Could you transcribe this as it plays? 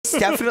he's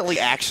definitely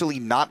actually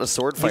not a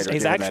sword fighter.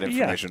 He's given actually,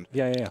 that information.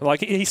 Yeah.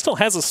 Like, he still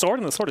has a sword,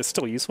 and the sword is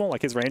still useful.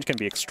 Like, his range can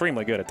be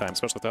extremely good at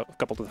times, especially with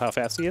coupled with how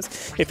fast he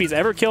is. If he's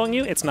ever killing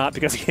you, it's not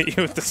because he hit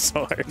you with the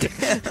sword.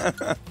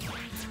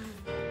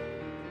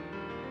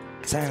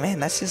 Because, I mean, man,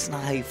 that's just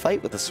not how you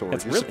fight with a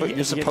sword.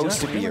 You're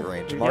supposed to be at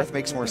range. Marth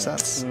makes more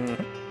sense. You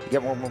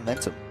get more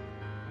momentum.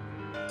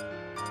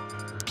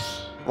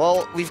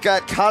 Well, we've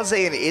got Kaze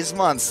and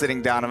Ismon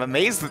sitting down. I'm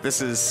amazed that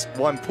this is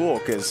one pool,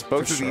 because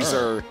both of these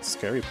are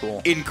scary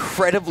pool.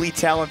 Incredibly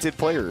talented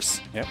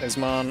players. Yep,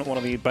 Ismon, one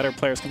of the better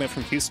players coming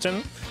from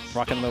Houston,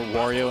 rocking the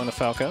Wario and the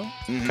Falco.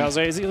 Was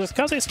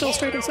Kaze still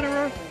straight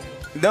Incineroar?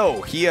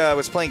 No, he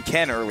was playing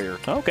Ken earlier.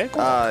 Oh, okay,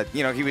 cool.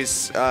 You know, he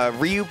was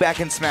Ryu back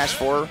in Smash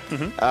 4,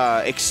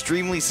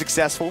 extremely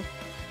successful,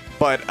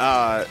 but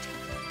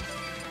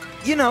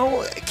you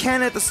know,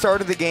 Ken at the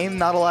start of the game,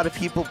 not a lot of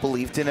people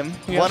believed in him.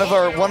 Yeah.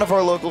 One of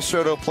our local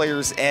Shoto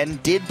players, N,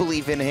 did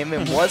believe in him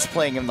and was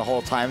playing him the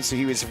whole time, so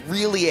he was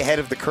really ahead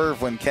of the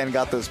curve when Ken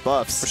got those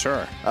buffs. For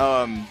sure.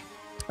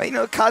 You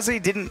know,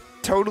 Kaze didn't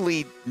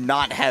totally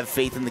not have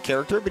faith in the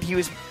character, but he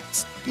was,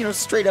 you know,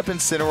 straight up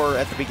Incineroar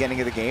at the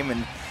beginning of the game,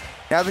 and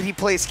now that he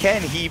plays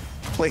Ken, he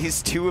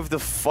plays two of the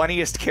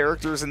funniest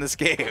characters in this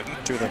game.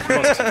 Two of the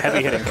most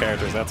heavy-hitting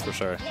characters, that's for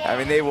sure. I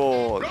mean, they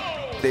will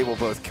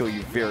both kill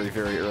you very,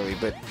 very early.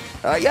 But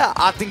yeah,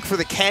 opting for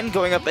the Ken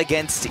going up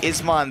against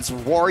Ismon's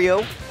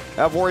Wario.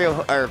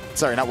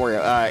 Sorry, not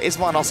Wario.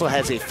 Ismon also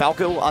has a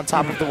Falco on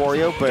top of the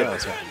Wario,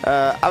 but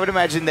I would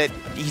imagine that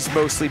he's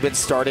mostly been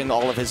starting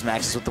all of his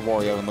matches with the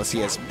Wario unless he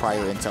has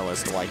prior intel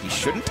as to why he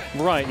shouldn't.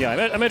 Right, yeah.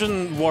 I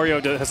imagine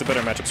Wario has a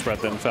better matchup spread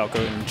than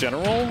Falco in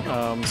general,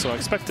 so I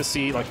expect to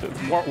see, like,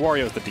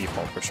 Wario is the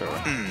default for sure.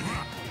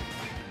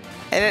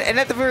 And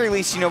at the very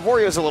least, you know,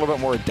 Wario's a little bit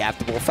more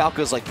adaptable.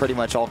 Falco's like pretty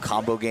much all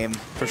combo game.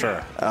 For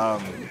sure.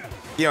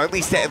 You know, at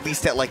least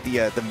at like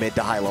the mid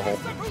to high level.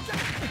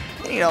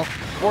 And, you know,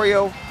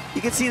 Wario,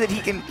 you can see that he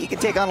can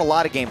take on a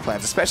lot of game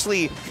plans,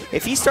 especially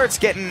if he starts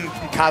getting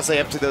Kaze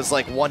up to those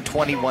like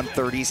 120,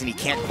 130s and he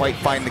can't quite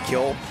find the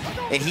kill,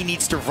 and he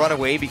needs to run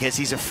away because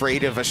he's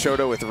afraid of a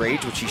Shoto with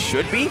rage, which he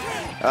should be,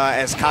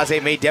 as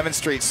Kaze may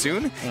demonstrate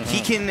soon. He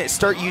can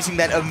start using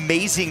that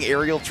amazing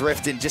aerial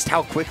drift and just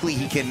how quickly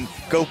he can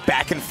go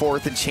back and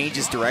forth and change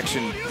his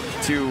direction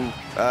to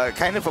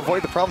kind of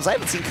avoid the problems. I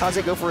haven't seen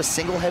Kaze go for a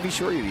single heavy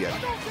Shoryu yet.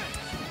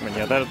 I mean,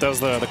 yeah, that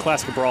was the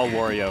classic Brawl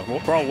Wario. Well,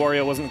 Brawl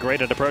Wario wasn't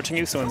great at approaching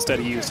you, so instead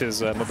he used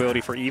his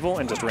mobility for evil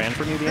and just ran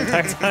from you the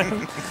entire time.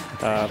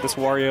 This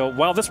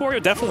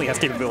Wario definitely has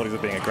capabilities of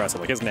being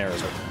aggressive. Like, his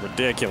nairs are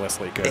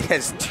ridiculously good. It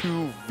has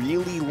two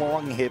really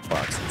long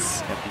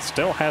hitboxes. Yeah, he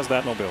still has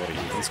that mobility.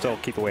 He can still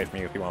keep away from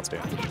you if he wants to.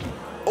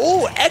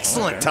 Oh,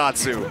 excellent,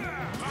 Tatsu!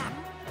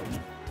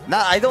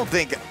 Nah, I don't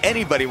think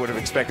anybody would have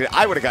expected it.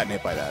 I would have gotten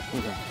hit by that.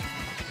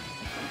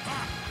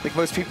 Like,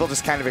 most people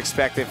just kind of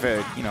expect if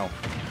a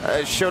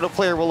Shoto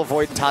player will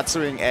avoid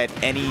Tatsuing at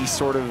any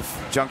sort of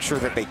juncture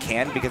that they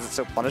can because it's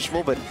so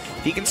punishable, but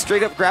if he can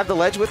straight up grab the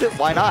ledge with it,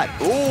 why not?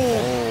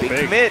 Ooh,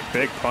 big commit.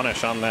 Big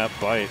punish on that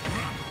bite.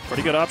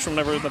 Pretty good option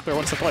whenever there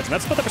was the ledge. And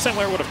that's about the percent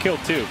where it would have killed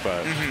too,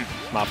 but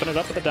mopping it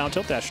up with a down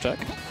tilt dash attack.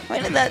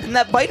 Right, and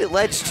that bite at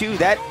ledge too,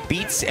 that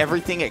beats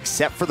everything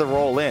except for the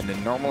roll in,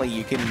 and normally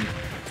you can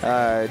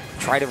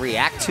try to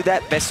react to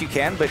that best you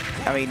can, but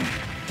I mean,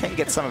 can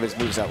get some of his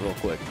moves out real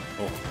quick.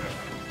 Oh.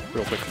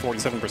 Real quick,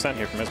 47%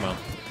 here from Ismon.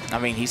 I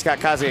mean, he's got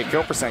Kaze at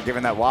kill percent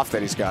given that waft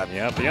that he's got.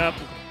 Yep.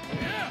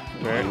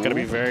 Going to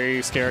be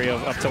very scary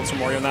of up tilts from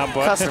Wario now,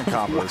 but custom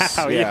combos.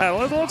 Wow, yeah.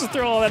 We'll just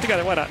throw all that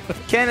together. Why not?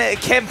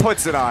 Ken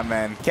puts it on,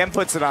 man. Ken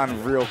puts it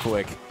on real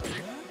quick.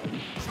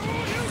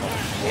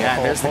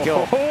 Yeah, there's the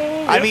kill.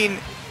 I mean,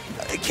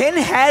 Ken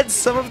had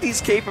some of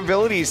these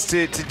capabilities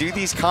to do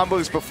these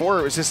combos before.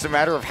 It was just a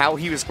matter of how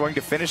he was going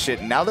to finish it.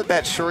 And now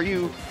that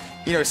Shoryu,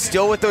 you know,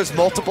 still with those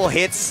multiple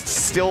hits,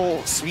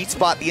 still sweet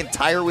spot the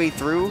entire way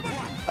through,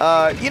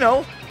 you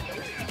know,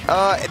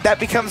 that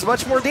becomes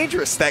much more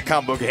dangerous, that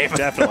combo game.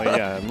 Definitely,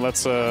 yeah. And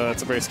that's a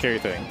very scary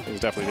thing. It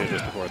was definitely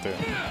dangerous before, too.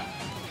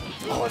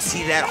 Oh,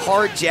 see that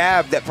hard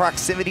jab, that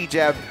proximity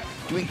jab,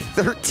 doing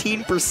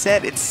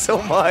 13%. It's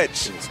so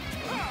much.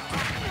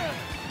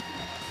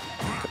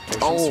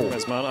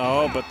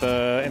 But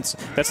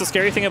that's the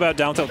scary thing about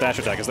down tilt dash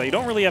attack is that you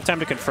don't really have time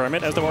to confirm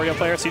it as the Wario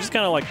player, so you just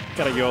kind of like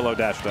got a YOLO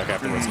dash attack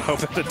afterwards and hope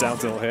that the down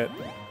tilt hit.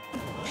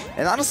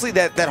 And honestly,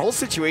 that whole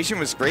situation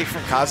was great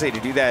from Kaze to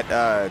do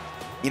that,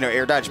 you know,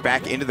 air dodge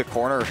back into the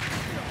corner,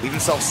 leave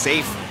himself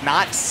safe.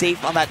 Not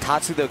safe on that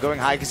Tatsu though, going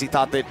high because he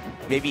thought that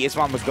maybe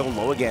Ismon would go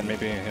low again.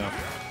 Maybe, yeah.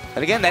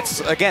 And again,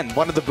 that's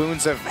one of the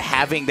boons of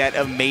having that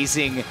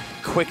amazing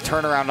quick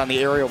turnaround on the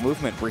aerial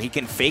movement where he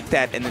can fake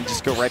that and then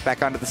just go right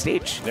back onto the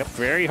stage. Yep,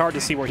 very hard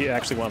to see where he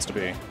actually wants to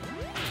be.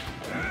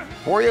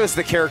 Wario is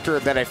the character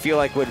that I feel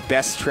like would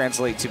best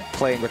translate to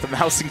playing with a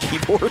mouse and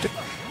keyboard.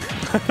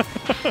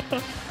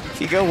 If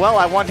you go, well,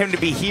 I want him to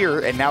be here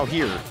and now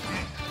here.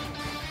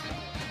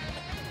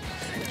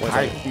 Was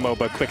like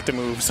MOBA quick to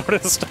move sort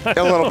of style.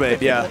 A little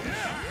bit, yeah.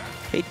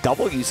 Hey,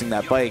 double using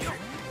that bike.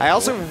 I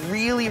also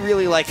really,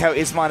 really like how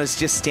Ismon is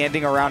just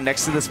standing around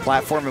next to this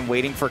platform and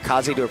waiting for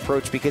Kaze to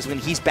approach, because when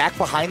he's back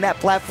behind that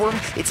platform,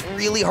 it's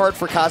really hard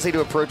for Kaze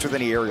to approach with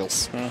any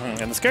aerials.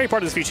 And the scary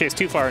part is if you chase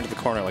too far into the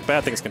corner, like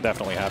bad things can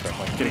definitely happen.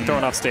 Like getting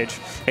thrown off stage.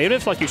 And even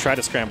if like you try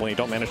to scramble and you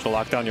don't manage to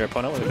lock down your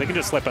opponent, like, they can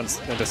just slip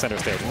into center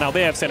stage. Now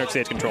they have center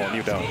stage control and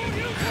you don't.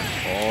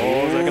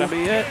 Oh, is that going to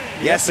be it?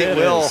 Yes, it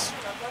will. Is.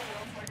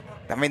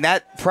 I mean,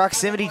 that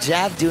proximity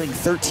jab doing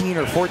 13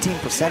 or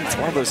 14%, it's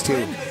one of those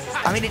two.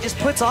 I mean, it just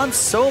puts on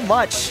so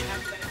much,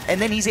 and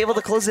then he's able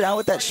to close it out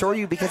with that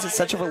Shoryu because it's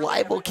such a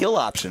reliable kill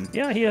option.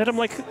 Yeah, he hit him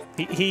like,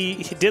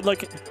 he did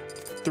like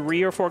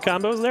 3 or 4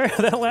 combos there,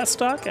 that last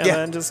stock, and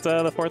then just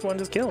the 4th one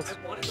just kills.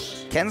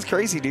 Ken's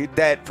crazy, dude.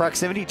 That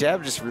proximity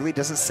jab just really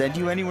doesn't send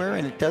you anywhere,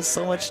 and it does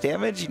so much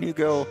damage, and you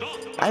go,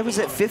 I was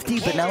at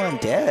 50, but now I'm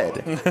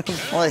dead.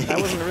 Like,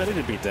 I wasn't ready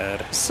to be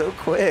dead. So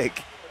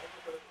quick.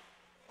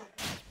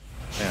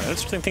 Yeah, an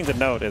interesting thing to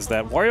note is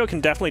that Wario can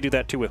definitely do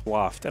that too with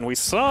Waft, and we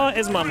saw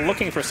Ismon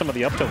looking for some of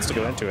the up tilts to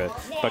go into it,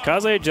 but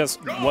Kaze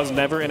just was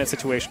never in a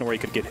situation where he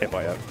could get hit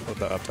by with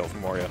the up tilt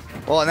from Wario.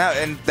 Well,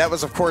 and that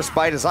was, of course,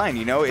 by design,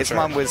 you know?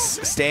 Ismon was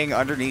staying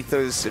underneath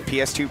those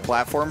PS2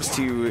 platforms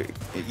to,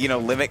 you know,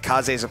 limit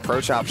Kaze's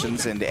approach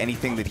options, and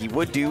anything that he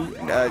would do,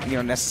 you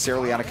know,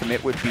 necessarily on a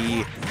commit would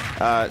be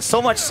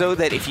so much so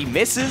that if he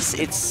misses,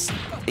 it's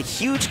a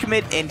huge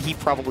commit, and he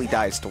probably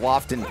dies to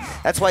Waft, and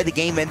that's why the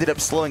game ended up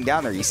slowing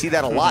down there. You see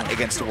that a lot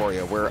against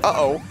Wario, where,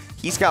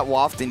 he's got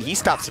Waft, and he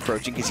stops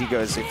approaching because he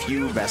goes, if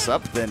you mess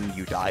up, then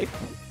you die,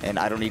 and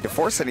I don't need to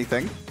force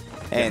anything.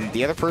 And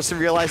the other person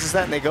realizes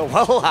that, and they go,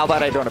 well, how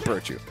about I don't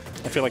approach you?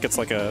 I feel like it's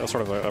like a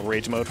sort of a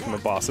rage mode from the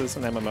bosses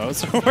in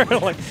MMOs, where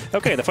like,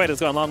 okay, the fight has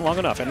gone on long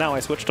enough, and now I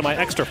switch to my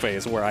extra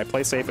phase, where I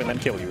play safe and then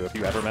kill you if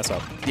you ever mess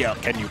up. Yeah.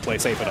 Can you play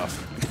safe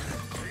enough?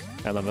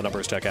 And then the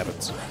numbers check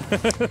happens.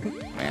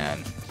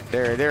 Man,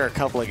 there are a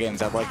couple of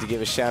games I'd like to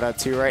give a shout out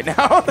to right now.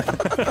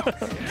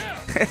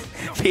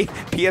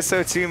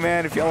 PSO2,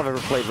 man, if y'all have ever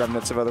played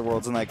Remnants of Other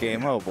Worlds in that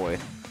game, oh boy.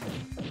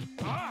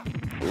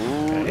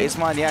 Ooh,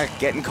 Ismon, yeah,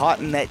 getting caught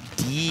in that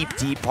deep,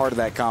 deep part of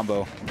that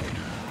combo.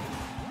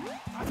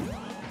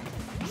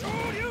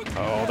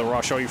 Oh, the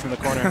raw Shoryu from the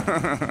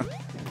corner.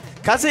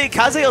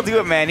 Kaze will do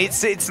it, man.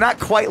 It's not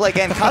quite like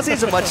N.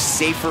 Kaze's a much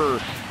safer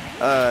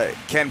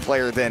Ken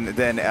player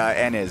than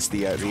N is,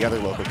 the other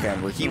local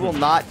Ken, where he will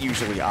not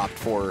usually opt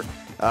for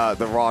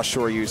the raw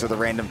Shoryus or the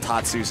random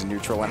Tatsus in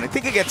neutral. And I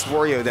think against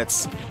Wario,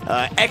 that's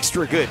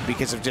extra good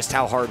because of just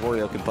how hard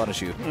Wario can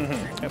punish you.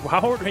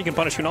 How hard he can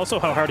punish you, and also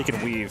how hard he can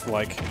weave.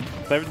 Like,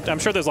 I'm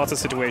sure there's lots of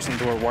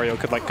situations where Wario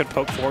could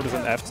poke forward with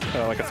an F,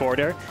 like a forward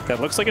air that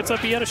looks like it's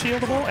up B at a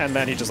shieldable, and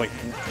then he just like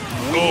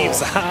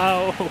weaves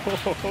out.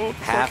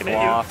 Half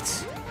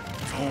waft.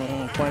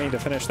 Plenty to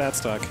finish that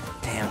stock.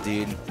 Damn,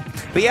 dude.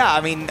 But yeah, I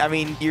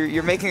mean,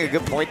 you're making a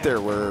good point there.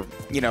 Where,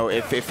 you know,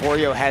 if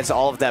Wario has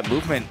all of that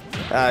movement,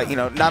 you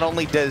know, not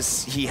only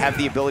does he have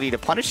the ability to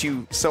punish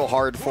you so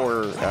hard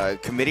for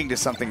committing to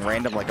something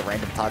random like a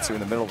random Tatsu in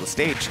the middle of the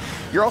stage,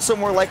 you're also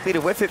more likely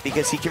to whiff it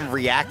because he can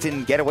react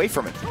and get away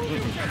from it.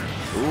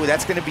 Ooh,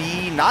 that's going to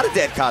be not a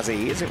dead Kaze.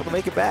 He is able to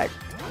make it back.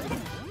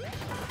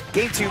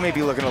 Game 2 may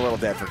be looking a little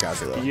dead for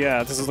Kaze, though.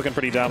 Yeah, this is looking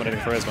pretty dominating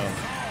for Ismon.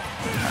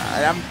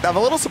 I'm a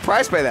little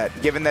surprised by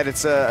that, given that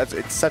it's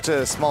such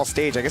a small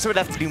stage. I guess it would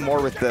have to do more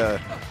with the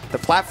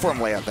platform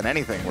layout than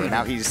anything, where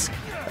now he's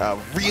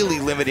really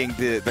limiting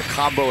the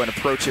combo and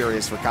approach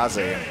areas for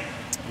Kaze.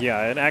 Yeah,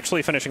 and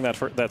actually finishing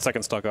that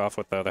second stock off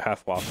with the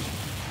half waft,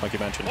 like you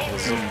mentioned,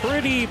 was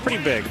pretty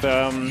big.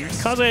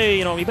 Kaze,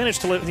 you know, he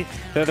managed to live.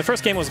 The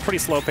first game was pretty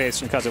slow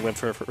paced, and Kaze lived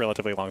for a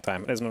relatively long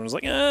time. Ismon was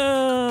like,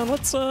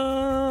 let's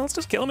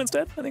just kill him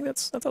instead. I think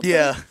that's how.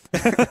 Yeah.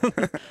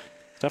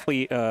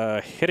 Definitely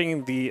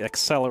hitting the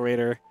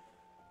accelerator.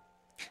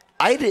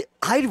 I'd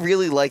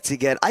really like to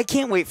get. I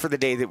can't wait for the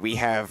day that we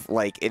have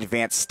like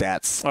advanced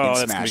stats in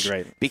Smash. That's gonna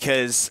be great.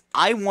 Because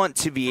I want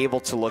to be able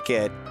to look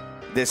at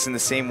this in the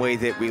same way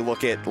that we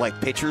look at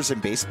like pitchers in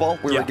baseball,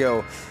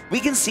 where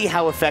we can see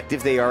how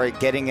effective they are at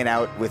getting it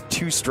out with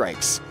 2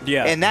 strikes.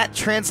 Yeah, and that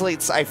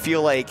translates, I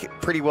feel like,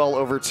 pretty well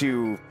over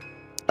to.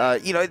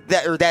 You know,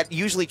 that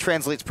usually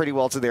translates pretty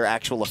well to their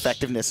actual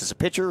effectiveness as a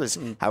pitcher, is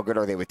how good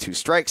are they with 2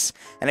 strikes.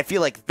 And I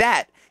feel like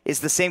that is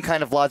the same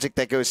kind of logic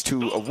that goes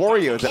to a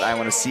Wario that I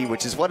want to see,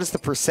 which is what is the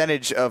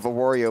percentage of a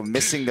Wario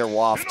missing their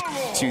waft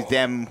to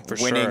them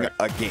winning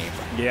a game.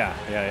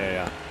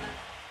 Yeah.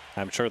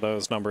 I'm sure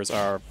those numbers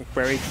are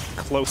very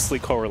closely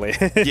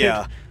correlated.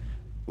 Yeah.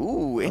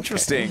 Ooh,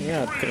 interesting. Okay.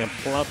 Yeah, gonna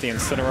pull out the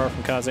Incineroar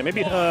from Kaze.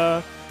 Maybe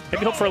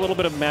hope for a little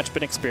bit of match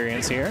bin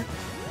experience here.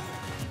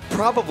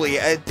 Probably.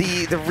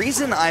 The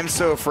reason I'm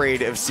so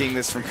afraid of seeing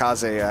this from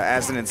Kaze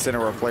as an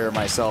Incineroar player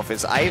myself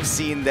is I have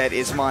seen that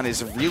Ismon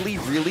is really,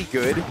 really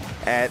good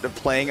at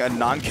playing a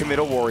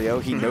non-committal Wario.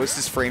 He knows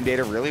his frame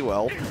data really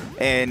well.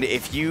 And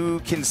if you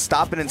can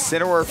stop an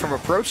Incineroar from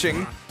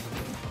approaching,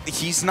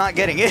 he's not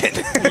getting in.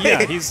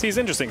 Yeah, he's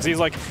interesting. 'Cause he's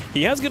like,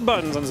 he has good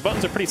buttons, and his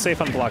buttons are pretty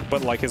safe on block,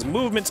 but like his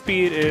movement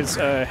speed is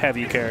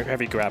heavy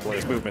grappler.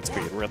 His movement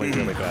speed really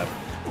bad.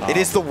 It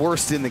is the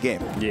worst in the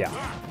game. Yeah.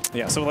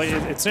 Yeah, so like,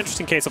 it's an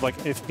interesting case of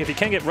like if you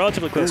can get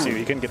relatively close to you,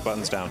 you can get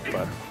buttons down.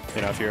 But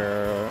you know, if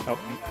you're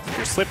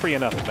slippery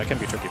enough, that can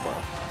be tricky for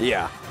him.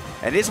 Yeah,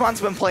 and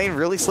Ismon's been playing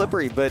really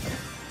slippery, but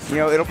you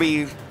know, it'll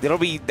be.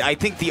 I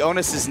think the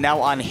onus is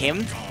now on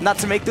him not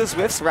to make those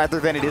whiffs rather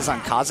than it is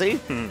on Kaze,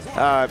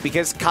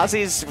 because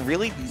Kaze's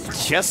really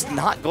just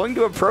not going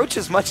to approach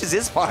as much as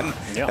Ismon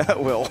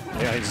will.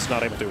 Yeah, he's just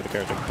not able to with the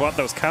character. But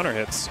those counter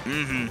hits,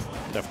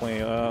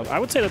 definitely. I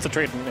would say that's a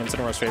trait in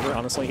Incineroar's favor.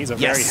 Honestly, he's a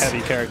very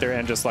heavy character,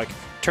 and just like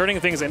turning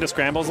things into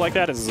scrambles like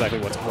that is exactly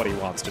what he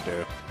wants to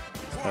do.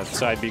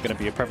 Side B going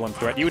to be a prevalent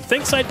threat. You would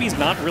think side B's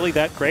not really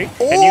that great,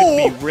 and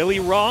you'd be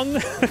really wrong.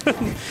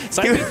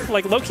 Side B,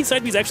 like low-key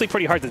side B is actually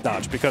pretty hard to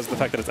dodge because of the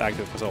fact that it's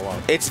active for so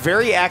long. It's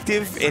very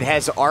active, it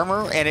has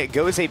armor, and it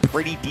goes a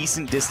pretty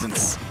decent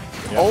distance.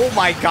 Yep. Oh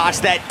my gosh,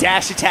 that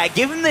dash attack.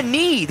 Give him the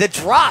knee, the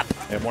drop.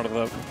 And one of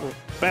the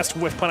best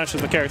whiff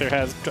punishes the character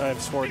has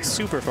drives forward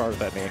super far with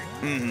that knee.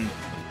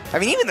 I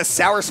mean, even the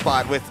sour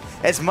spot with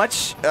as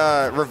much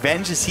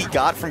revenge as he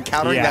got from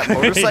countering that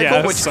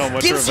motorcycle, which so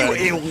much gives revenge.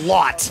 you a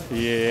lot.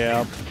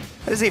 Yeah.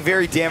 That is a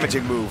very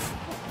damaging move.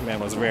 Man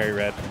was very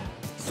red.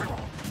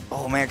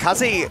 Oh, man.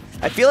 Kaze,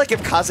 I feel like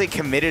if Kaze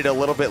committed a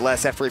little bit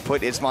less after he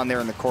put Ismon there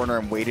in the corner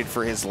and waited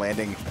for his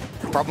landing,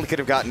 probably could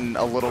have gotten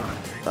a little,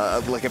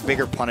 like a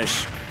bigger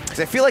punish. Because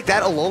I feel like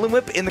that Alolan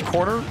Whip in the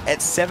corner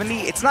at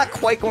 70, it's not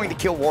quite going to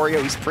kill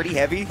Wario. He's pretty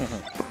heavy.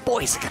 But boy,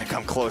 he's going to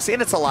come close. And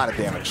it's a lot of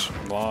damage.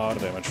 A lot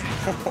of damage.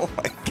 Oh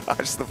my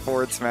gosh, the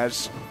forward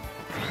smash.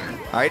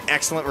 All right,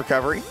 excellent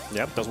recovery.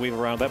 Yep, does weave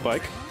around that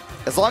bike.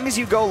 As long as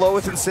you go low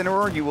with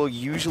Incineroar, you will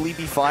usually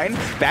be fine.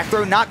 Back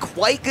throw not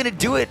quite going to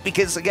do it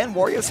because, again,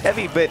 Wario's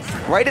heavy, but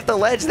right at the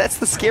ledge, that's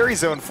the scary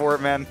zone for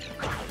it, man.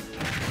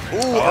 Ooh,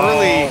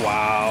 early. Oh,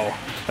 wow.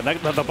 And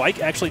the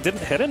bike actually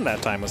didn't hit him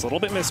that time. It was a little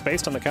bit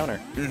misspaced on the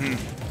counter.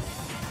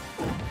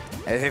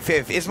 If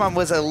Ismon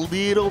was a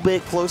little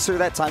bit closer,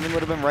 that timing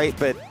would have been right,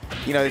 but,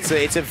 you know, it's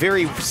a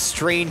very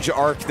strange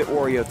arc that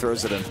Wario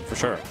throws it in. For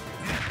sure.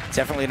 It's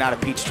definitely not a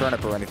peach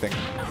turnip or anything.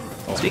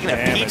 Speaking of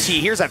peachy,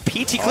 here's a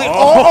peachy clean.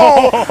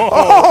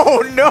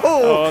 Oh, no!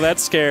 Oh,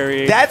 that's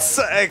scary. That's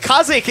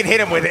Kaze can hit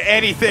him with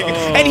anything,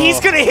 and he's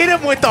gonna hit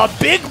him with the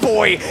big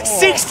boy,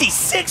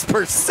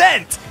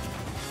 66%.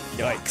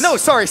 Yikes. No,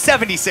 sorry,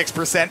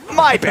 76%.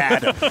 My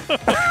bad.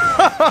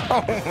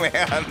 Oh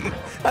man,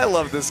 I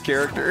love this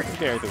character. This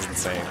character's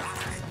insane.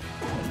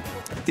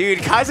 Dude,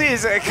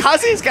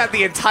 Kaze's got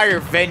the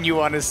entire venue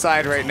on his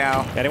side right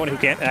now. Anyone who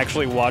can't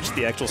actually watch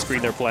the actual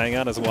screen they're playing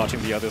on is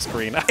watching the other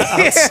screen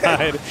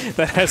outside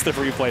that has the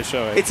replay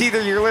showing. It's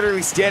either you're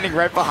literally standing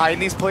right behind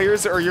these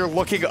players or you're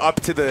looking up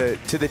to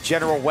the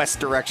general west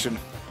direction.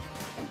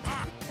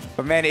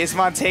 But man,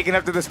 Ismon taking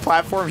up to this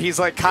platform, he's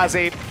like,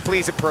 Kaze,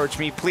 please approach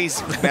me,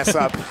 please mess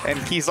up. And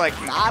he's like,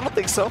 nah, I don't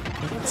think so.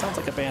 It sounds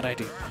like a bad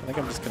idea. I think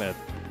I'm just gonna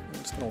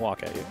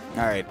walk at you.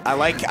 All right, I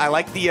like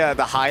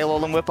the high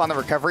Alolan Whip on the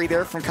recovery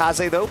there from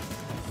Kaze though,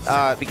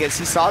 because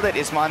he saw that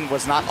Ismon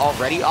was not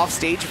already off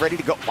stage, ready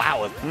to go.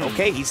 Wow,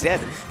 okay, he's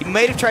dead. He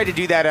might have tried to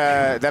do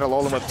that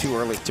Alolan Whip too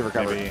early to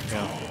recover. Maybe,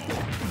 yeah.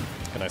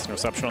 A nice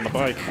interception on the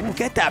bike. Ooh,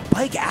 get that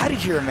bike out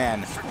of here,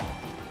 man.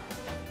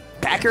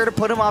 Back air to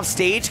put him off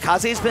stage.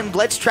 Kaze's been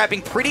ledge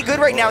trapping pretty good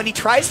right now, and he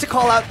tries to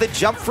call out the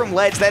jump from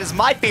ledge. That is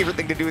my favorite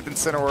thing to do with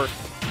Incineroar.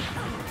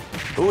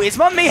 Ooh,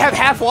 Ismon may have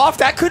half waft.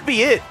 That could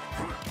be it.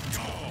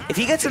 If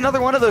he gets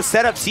another one of those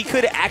setups, he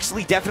could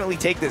actually definitely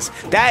take this.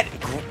 That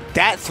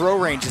throw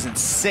range is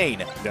insane.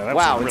 Yeah,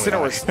 wow, really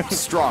Incineroar's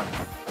strong.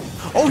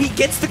 Oh, he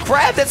gets the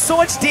grab. That's so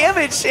much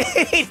damage.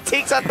 He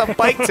takes out the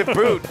bike to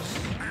boot.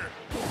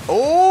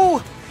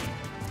 Oh,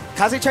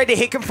 Kaze tried to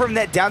hit him from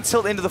that down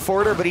tilt into the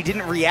forwarder, but he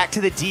didn't react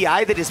to the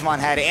DI that Ismon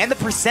had, and the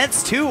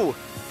percents too.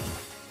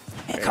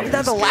 And coming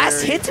down the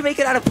last hit to make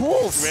it out of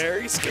pools.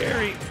 Very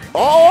scary.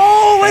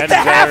 Oh, with the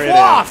half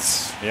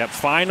waft. Yep,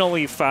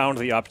 finally found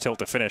the up tilt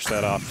to finish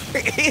that off.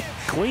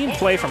 Clean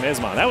play from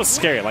Ismon. That was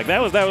scary. Like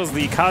that was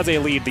the Kaze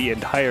lead the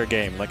entire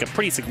game. Like a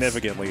pretty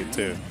significant lead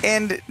too.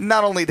 And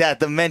not only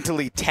that, the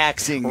mentally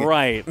taxing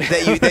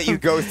that you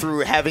go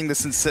through having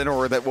this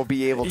Incineroar that will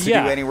be able to do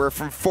anywhere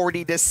from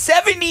 40 to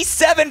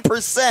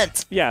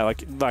 77%. Yeah,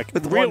 like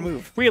with one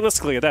move.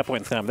 Realistically, at that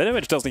point in time, that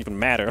image doesn't even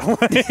matter.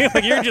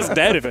 Like you're just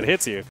dead if it hits you.